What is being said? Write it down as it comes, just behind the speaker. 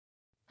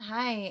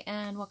Hi,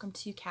 and welcome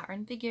to Cat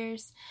Run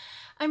Figures.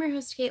 I'm your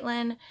host,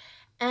 Caitlin,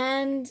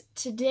 and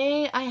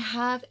today I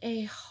have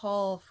a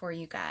haul for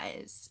you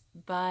guys,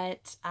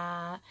 but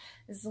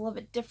this is a little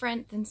bit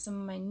different than some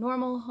of my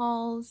normal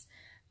hauls.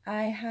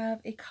 I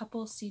have a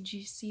couple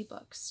CGC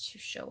books to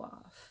show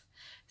off.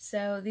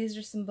 So these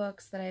are some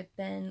books that I've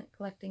been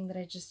collecting that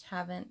I just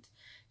haven't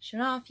shown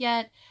off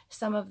yet.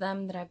 Some of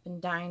them that I've been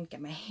dying to get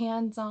my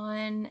hands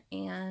on,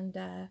 and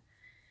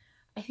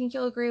I think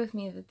you'll agree with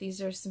me that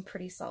these are some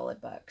pretty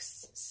solid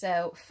books.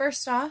 So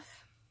first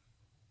off,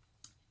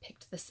 I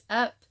picked this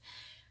up.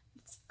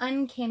 It's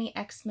Uncanny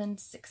X-Men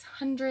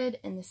 600,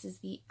 and this is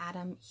the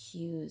Adam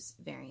Hughes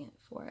variant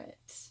for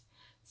it.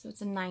 So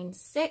it's a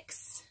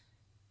 9.6,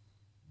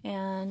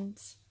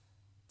 and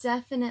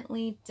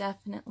definitely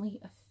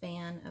a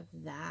fan of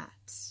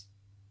that.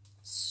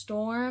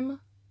 Storm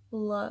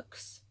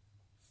looks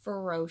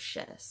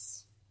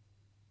ferocious.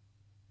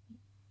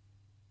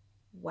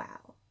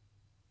 Wow.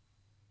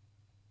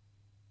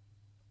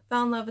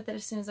 Fell in love with it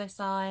as soon as I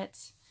saw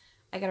it.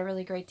 I got a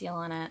really great deal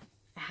on it.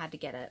 I had to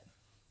get it.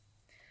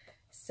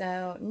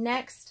 So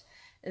next,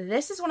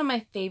 this is one of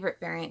my favorite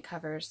variant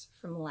covers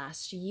from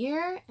last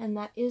year, and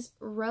that is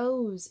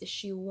Rose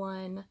issue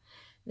 1.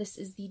 This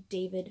is the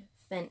David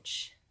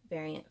Finch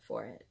variant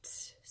for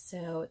it.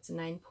 So it's a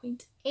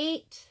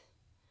 9.8.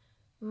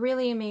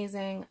 Really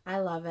amazing. I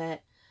love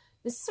it.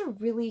 This is a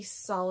really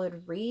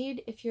solid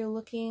read if you're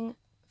looking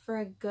for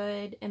a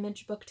good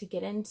image book to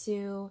get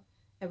into.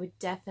 I would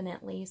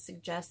definitely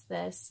suggest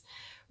this.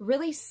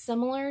 Really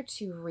similar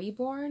to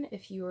Reborn,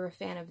 if you were a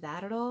fan of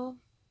that at all,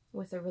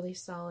 with a really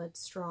solid,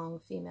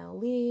 strong female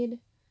lead.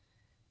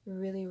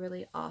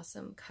 Really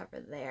awesome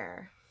cover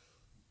there.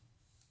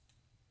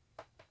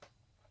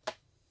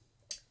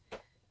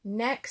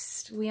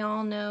 Next, we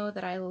all know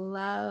that I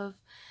love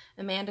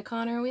Amanda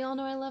Conner. We all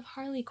know I love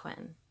Harley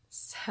Quinn.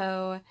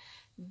 So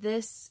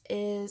this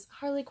is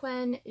Harley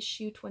Quinn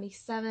issue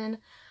 27.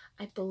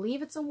 I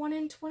believe it's a 1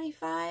 in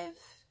 25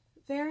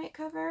 variant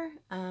cover.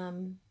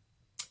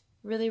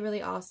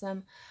 Really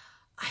awesome.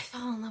 I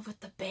fell in love with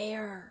the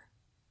bear.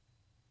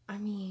 I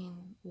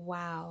mean,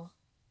 wow.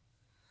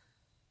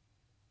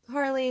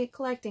 Harley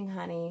collecting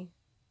honey,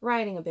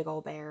 riding a big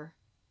old bear.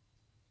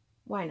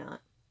 Why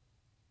not?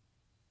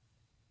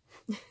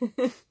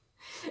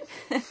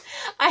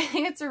 I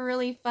think it's a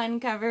really fun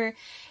cover.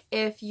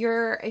 If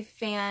you're a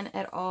fan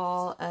at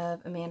all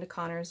of Amanda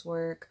Conner's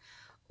work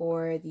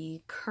or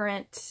the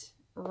current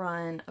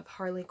run of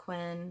Harley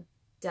Quinn,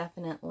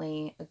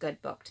 definitely a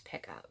good book to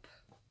pick up.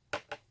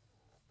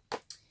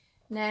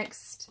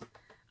 Next,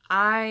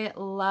 I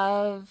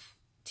love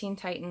Teen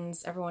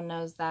Titans. Everyone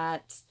knows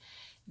that.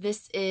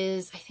 This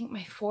is, I think,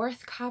 my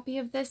 4th copy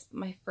of this,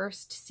 my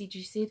first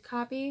CGC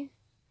copy.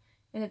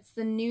 And it's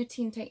the new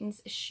Teen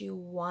Titans issue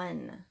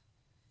 1.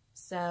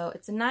 So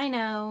it's a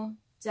 9.0.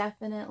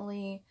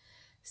 Definitely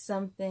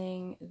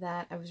something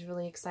that I was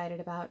really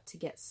excited about to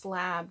get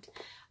slabbed.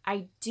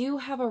 I do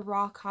have a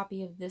raw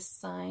copy of this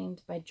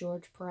signed by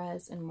George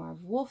Perez and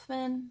Marv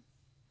Wolfman,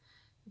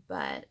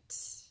 but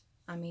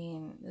I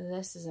mean,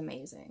 this is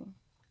amazing.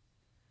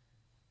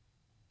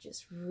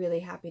 Just really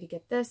happy to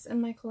get this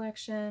in my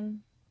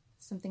collection.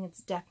 Something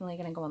that's definitely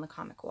going to go on the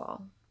comic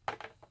wall.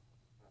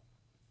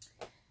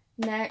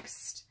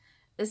 Next,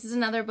 this is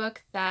another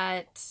book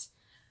that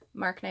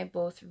Mark and I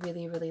both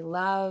really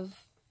love,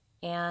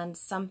 and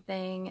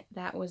something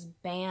that was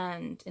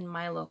banned in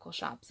my local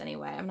shops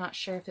anyway. I'm not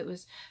sure if it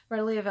was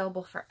readily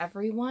available for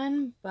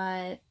everyone,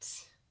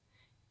 but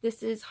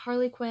this is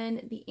Harley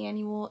Quinn, the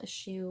annual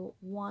issue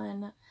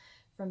 1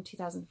 from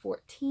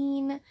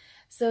 2014.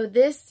 So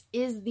this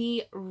is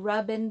the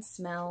Rub and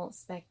Smell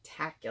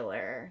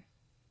Spectacular.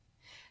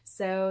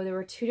 So there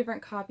were 2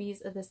 different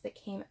copies of this that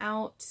came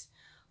out.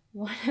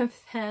 One of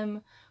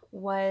them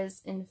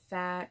was, in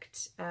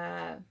fact,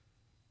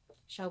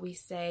 shall we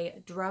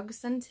say, drug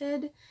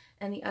scented,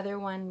 and the other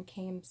one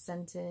came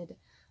scented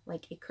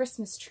like a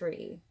Christmas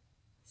tree.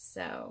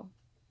 So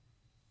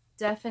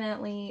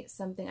definitely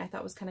something I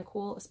thought was kind of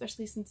cool,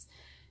 especially since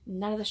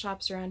none of the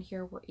shops around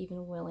here were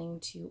even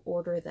willing to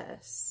order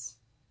this.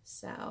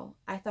 So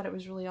I thought it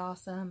was really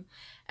awesome.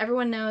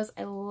 Everyone knows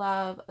I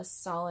love a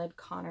solid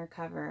Conner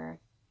cover,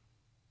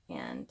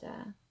 and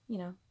you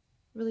know,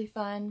 really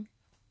fun.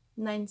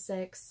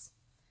 9.6,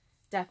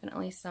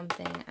 definitely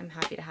something I'm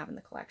happy to have in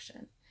the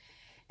collection.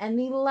 And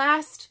the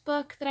last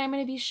book that I'm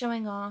going to be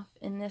showing off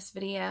in this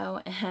video,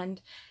 and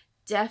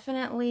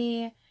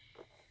definitely,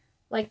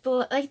 like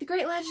the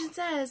great legend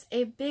says,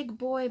 a big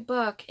boy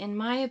book in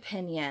my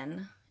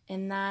opinion,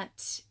 and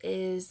that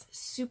is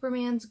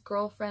Superman's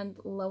Girlfriend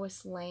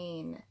Lois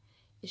Lane,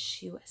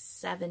 issue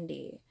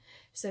 70.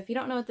 So if you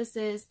don't know what this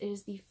is, it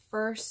is the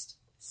first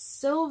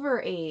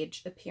Silver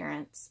Age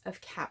appearance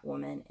of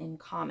Catwoman in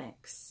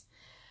comics.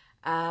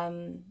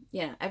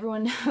 Yeah,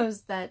 everyone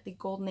knows that the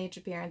Golden Age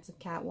appearance of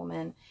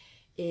Catwoman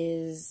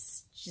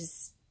is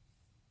just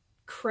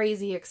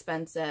crazy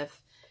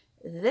expensive.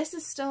 This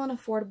is still an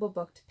affordable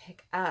book to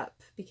pick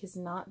up because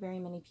not very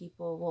many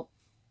people, well,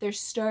 they're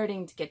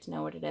starting to get to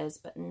know what it is,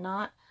 but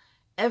not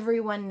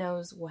everyone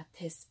knows what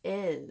this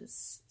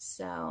is.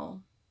 So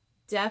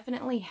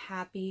definitely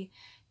happy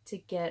to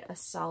get a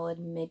solid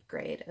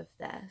mid-grade of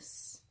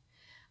this.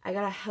 I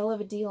got a hell of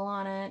a deal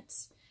on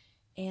it,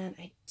 and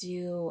I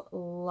do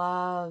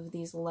love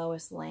these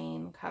Lois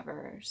Lane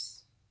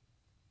covers.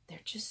 They're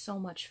just so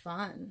much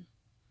fun,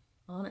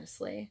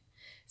 honestly.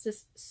 It's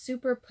this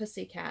Super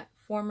Pussycat,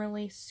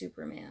 formerly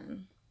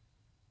Superman.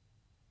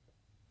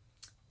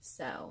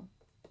 So,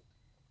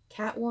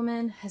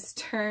 Catwoman has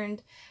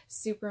turned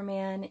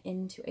Superman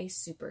into a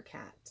super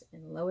cat,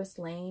 and Lois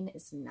Lane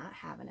is not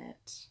having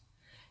it.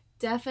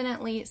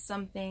 Definitely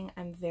something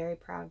I'm very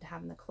proud to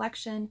have in the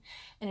collection,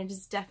 and it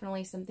is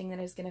definitely something that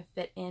is going to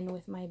fit in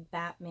with my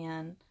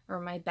Batman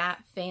or my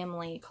Bat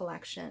Family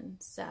collection.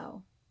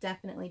 So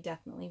definitely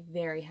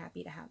very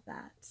happy to have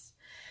that.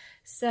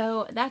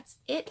 So that's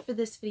it for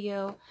this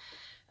video.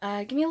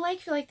 Give me a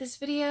like if you like this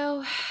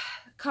video.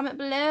 Comment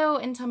below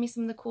and tell me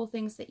some of the cool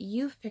things that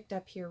you've picked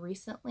up here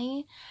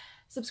recently.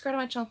 Subscribe to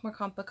my channel for more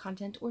comic book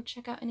content, or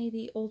check out any of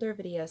the older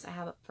videos I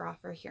have up for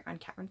offer here on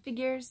Cat Run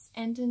Figures.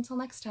 And until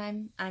next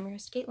time, I'm your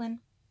host, Caitlin.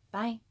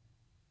 Bye.